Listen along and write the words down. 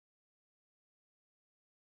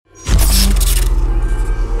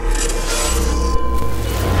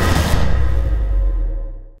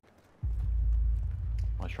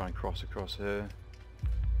cross across here.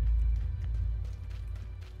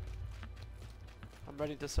 I'm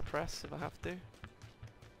ready to suppress if I have to.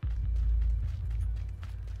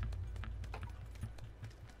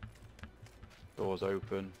 Doors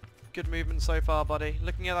open. Good movement so far, buddy.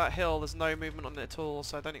 Looking at that hill, there's no movement on it at all,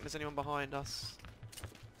 so I don't think there's anyone behind us.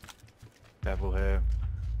 Devil here.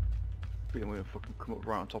 We're gonna fucking come up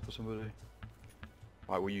right on top of somebody.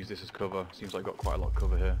 Right, we'll use this as cover. Seems like I've got quite a lot of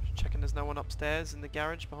cover here. Checking there's no one upstairs in the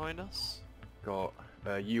garage behind us. Got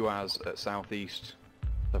UAS at southeast,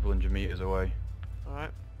 several hundred meters away.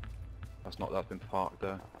 Alright. That's been parked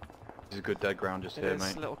there. This is good dead ground just here, There's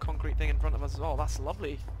mate. a little concrete thing in front of us. Oh, that's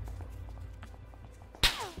lovely.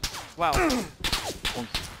 Wow.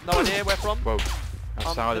 No idea where from. Whoa.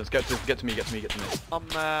 That's silence. Get to me. I'm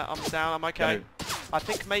down. I'm okay. Go. I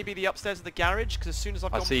think maybe the upstairs of the garage, because as soon as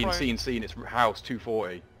I've gone Seen. prone... It's house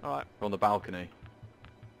 240. Alright. On the balcony.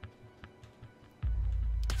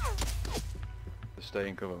 Just stay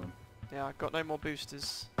in cover, man. Yeah, I've got no more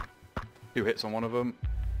boosters. 2 hits on one of them.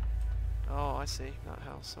 Oh, I see. That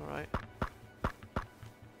house. Alright.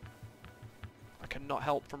 I cannot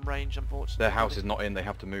help from range, unfortunately. Their house is not in. They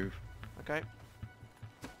have to move. Okay.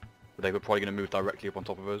 But they were probably going to move directly up on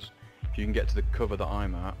top of us. If you can get to the cover that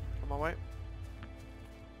I'm at. On my way.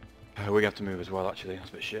 We have to move as well, actually. That's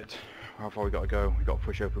a bit shit. How far we got to go? We got to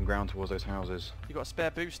push open ground towards those houses. You got a spare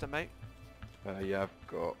booster, mate? Yeah, I've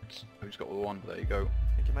just got the one. But there you go.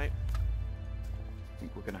 Thank you, mate. I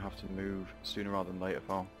think we're going to have to move sooner rather than later,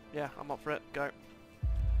 pal. Yeah, I'm up for it. Go.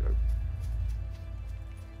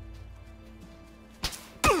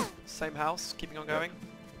 Same house. Keeping on going.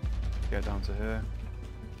 Get down to here.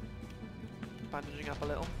 Bandaging up a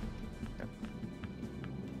little. Yep.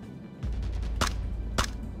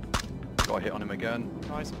 Got a hit on him again.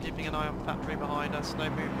 Nice. I'm keeping an eye on factory behind us. No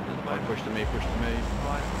movement at the Right, moment. push to me.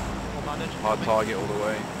 Right. More bandage. Hard target all the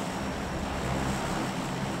way.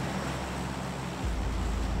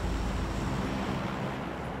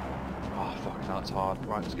 Oh fuck, that's hard.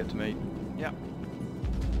 Right, let's get to me. Yep.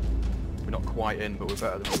 We're not quite in, but we're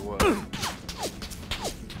better than we were.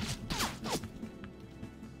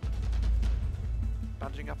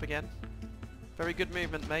 Bandaging up again. Very good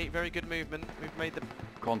movement, mate. Very good movement. We've made the...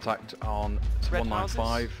 Contact on Red 195.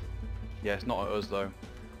 houses? Yeah, it's not at us though.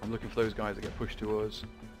 I'm looking for those guys that get pushed to us.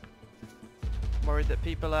 I'm worried that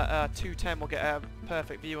people at 210 will get a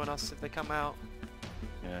perfect view on us if they come out.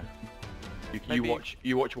 Yeah. Maybe-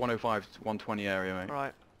 You watch 105 to 120 area, mate.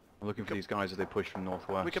 Right. I'm looking for these guys as they push from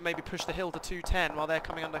northwest. We could maybe push the hill to 210 while they're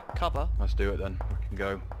coming under cover. Let's do it then. We can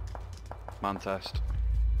go. Man test.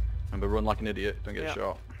 Remember, run like an idiot. Don't get Yeah.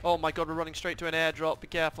 shot. Oh my god, we're running straight to an airdrop. Be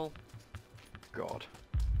careful. God.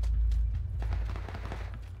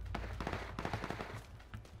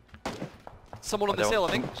 Someone on this hill,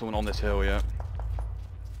 I think. Someone on this hill, yeah.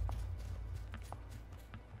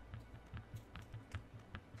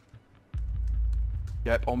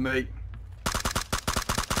 Yep, on me.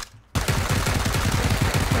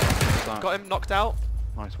 Got him knocked out.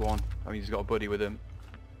 Nice one. I mean, he's got a buddy with him.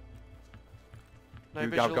 No You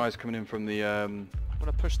visual. have guys coming in from the I'm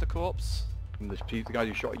gonna push the corpse. the guys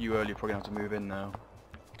who shot at you earlier probably have to move in now.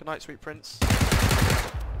 Good night, sweet prince.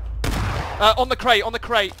 On the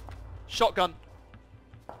crate. Shotgun.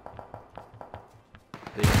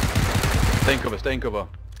 Stay in cover.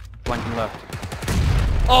 Flanking left.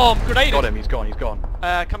 Oh, I'm grenaded. Got him, he's gone.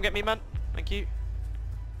 Come get me, man. Thank you.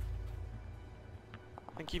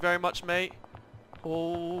 Thank you very much, mate.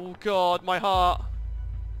 Oh god, my heart.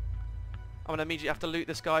 I'm gonna immediately have to loot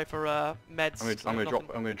this guy for meds. I'm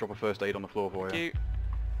gonna drop a first aid on the floor for Thank you. you.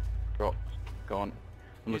 Drop. Gone.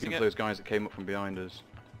 I'm Using looking for those guys that came up from behind us.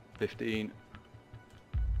 15.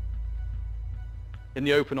 In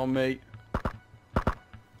the open on me.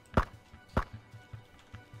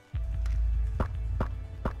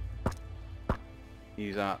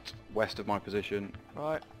 He's at west of my position.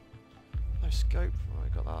 Right. No scope. Oh, I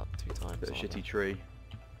got that 2 times. Bit of Oh, shitty tree.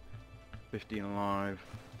 15 alive.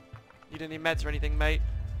 You didn't need meds or anything, mate?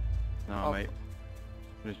 No, Oh. mate.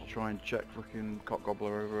 I'm just try and check fucking cock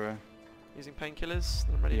gobbler over here. Using painkillers.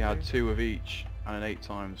 I'm ready He to had move. 2 of each and an 8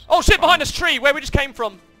 times. Oh shit, behind us, tree! Where we just came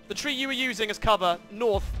from! The tree you were using as cover.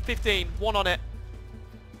 North, 15. 1 on it.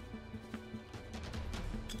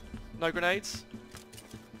 No grenades.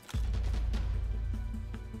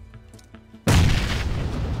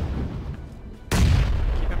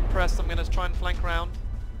 Keep him pressed. I'm going to try and flank round.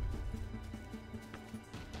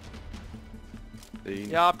 15.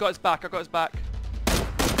 Yeah, I've got his back.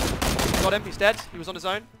 Got him. He's dead. He was on his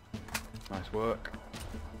own. Nice work.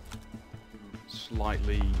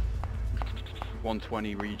 Slightly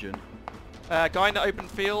 120 region. Guy in the open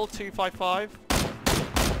field, 255.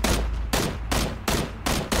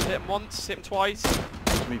 Hit him once, hit him twice.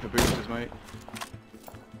 Me for boosters, mate.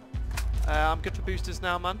 I'm good for boosters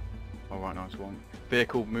now, man. Alright, nice one.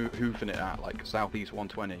 Vehicle hoofing it at, like, southeast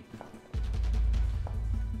 120.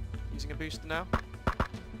 Using a booster now.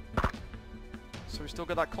 So we still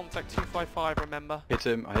got that contact 255, remember. Hit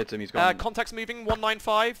him, I hit him, he's gone. Contact's moving,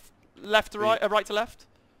 195. Left to right, right to left.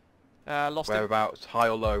 Lost him. Whereabouts, high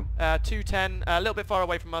or low? 210, a little bit far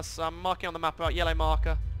away from us. I'm marking on the map, about yellow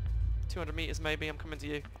marker. 200 meters maybe, I'm coming to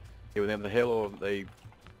you. He was near the hill or they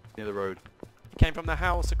near the road? He came from the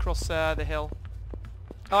house across the hill.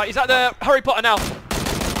 Alright, he's at the Harry Potter now.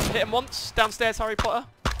 Hit him once, downstairs Harry Potter.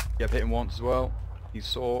 Yep, hit him once as well. He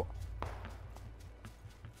saw.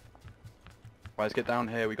 Right, let's get down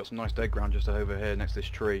here. We got some nice dead ground just over here next to this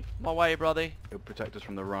tree. My way, brother. It'll protect us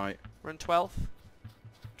from the right. We're in 12th.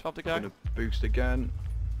 12 to go. I'm gonna boost again.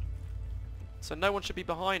 So no one should be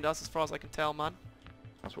behind us as far as I can tell, man.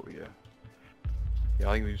 That's what we get. Yeah,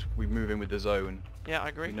 I think we move in with the zone. Yeah, I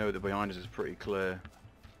agree. We know that behind us is pretty clear.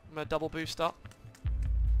 I'm gonna double boost up.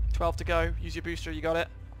 12 to go. Use your booster, you got it.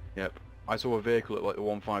 Yep. I saw a vehicle at like the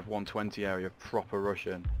 15120 area, proper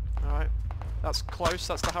Russian. Alright. That's close.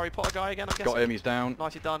 That's the Harry Potter guy again, I guess. Got him, he's down.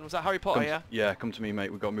 Nicely done. Was that Harry Potter, yeah? Yeah, come to me,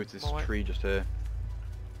 mate. We've got to move to this tree just here.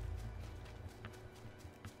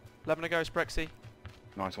 11 to go, Sprexy.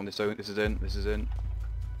 Nice one. This is in. This is in.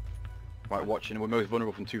 Right, watching. We're most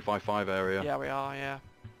vulnerable from 255 area. Yeah, we are, yeah.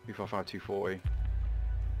 255, 240.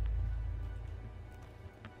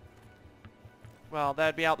 Well,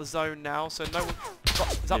 they'd be out the zone now, so no one...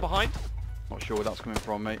 Is that behind? Not sure where that's coming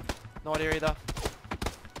from, mate. No idea either.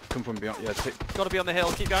 Come from beyond. Yeah, Got to be on the hill.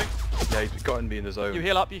 Keep going. yeah, he's got to be in the zone. You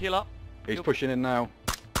heal up. You heal up. He's pushing in now.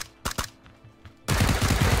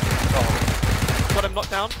 Oh. Got him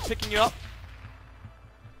knocked down. Picking you up.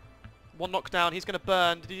 One knockdown. He's going to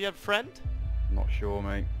burn. Did he have a friend? Not sure,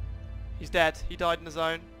 mate. He's dead. He died in the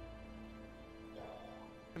zone.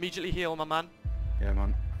 Immediately heal, my man. Yeah,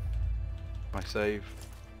 man. I save.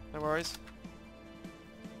 No worries.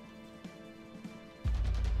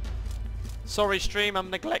 Sorry, stream.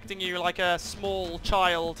 I'm neglecting you like a small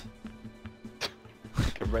child.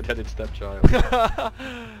 Like a red-headed stepchild.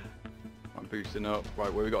 I'm boosting up.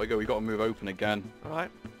 Right, where we got to go? We got to move open again. All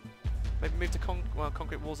right. Maybe move to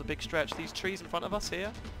concrete walls a big stretch. These trees in front of us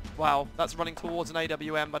here. Wow, that's running towards an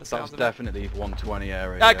AWM by the sounds of it. That's definitely 120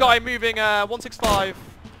 area. Guy moving 165.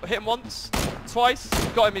 Hit him once, twice.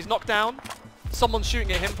 Got him. He's knocked down. Someone's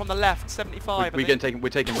shooting at him from the left. 75. We're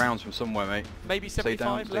taking rounds from somewhere, mate. Maybe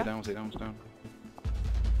 75 stay down, stay down, stay down.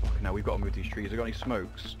 Fucking hell, we've got to move these trees. Have you got any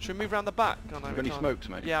smokes? Should we move around the back? Oh, no, have you got any smokes,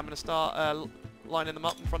 mate? Yeah, I'm going to start lining them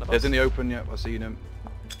up in front of us. There's in the open, yeah, I've seen him.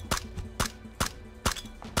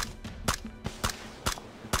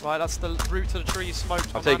 Right, that's the route to the trees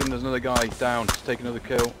smoked. I've taken, there's another guy down. Just take another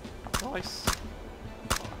kill. Nice.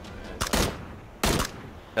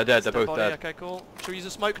 They're dead, they're both dead. Okay, cool. Should we use a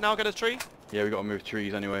smoke now, get a tree? Yeah, we got to move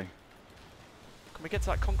trees anyway. Can we get to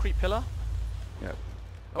that concrete pillar? Yeah.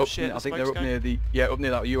 Oh shit, I think they're up near the, up near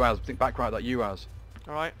that UAZ. I think back right that UAZ.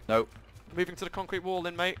 Alright. Nope. Moving to the concrete wall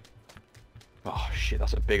then, mate. Oh shit,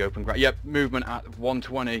 that's a big open ground. Yep, movement at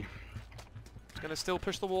 120. Gonna still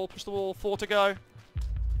push the wall, 4 to go.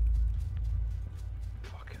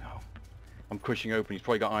 Fucking hell. I'm pushing open, he's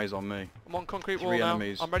probably got eyes on me. I'm on concrete wall Three now.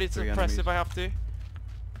 enemies. I'm ready to press if I have to.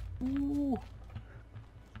 Ooh.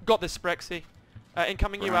 Got this, Sprexy.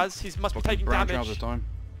 Incoming UAZ, he must be taking damage. Time.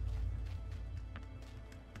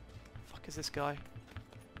 Fuck is this guy?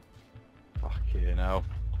 Fucking hell.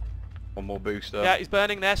 One more booster. Yeah, he's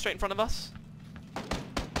burning there, straight in front of us.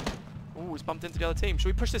 Ooh, he's bumped into the other team. Should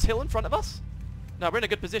we push this hill in front of us? No, we're in a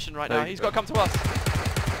good position right now. He's got to come to us.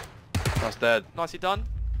 That's dead. Nicely done.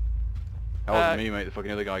 That wasn't me, mate. The fucking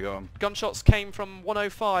other guy got him. Gunshots came from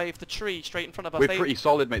 105, the tree, straight in front of us. We're pretty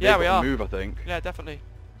solid, mate. Yeah, They've got to move, I think. Yeah, definitely.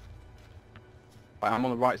 Right, I'm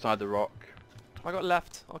on the right side of the rock. I got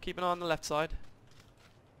left. I'll keep an eye on the left side.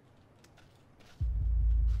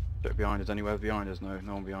 Look behind us, anywhere behind us? No,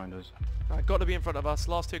 no one behind us. Right, got to be in front of us.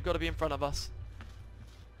 Last two got to be in front of us.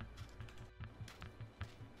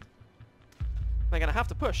 They're going to have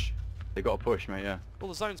to push. They got to push, mate, yeah. All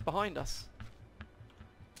the zone's behind us.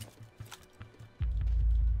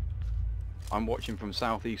 I'm watching from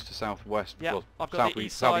southeast to southwest. Yeah, well, I've got the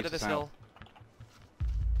east side of this hill.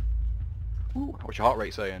 Ooh, what's your heart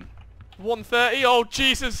rate saying? 130, oh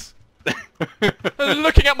Jesus!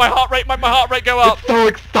 Looking at my heart rate, my heart rate go up! It's so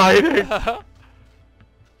exciting!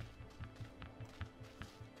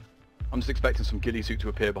 I'm just expecting some ghillie suit to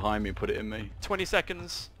appear behind me and put it in me. 20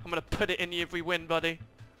 seconds. I'm gonna put it in you if we win, buddy.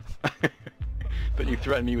 But you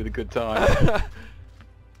threaten me with a good time.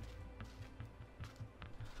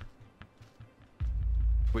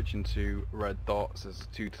 Switching to red dots. It's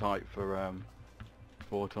too tight for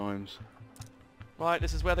 4 times. Right,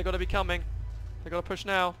 this is where they're going to be coming. They've got to push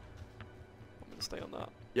now. I'm going to stay on that.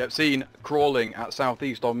 Yep, seen crawling at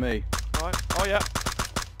southeast on me. Right. Oh yeah.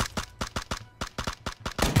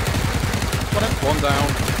 Got him. One down.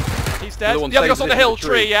 He's dead. The The other guy's on the hill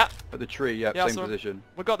tree. Yeah. At the tree, yep, Yeah, same so position.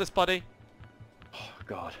 We've got this, buddy. Oh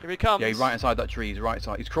god. Here he comes. Yeah, he's right inside that tree. He's right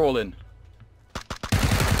side. He's crawling.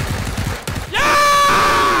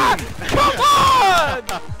 Yeah! Come on!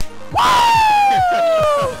 Woo!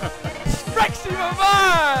 Sprexy, my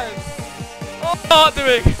man! Oh, what am I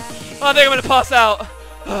doing? I think I'm gonna pass out.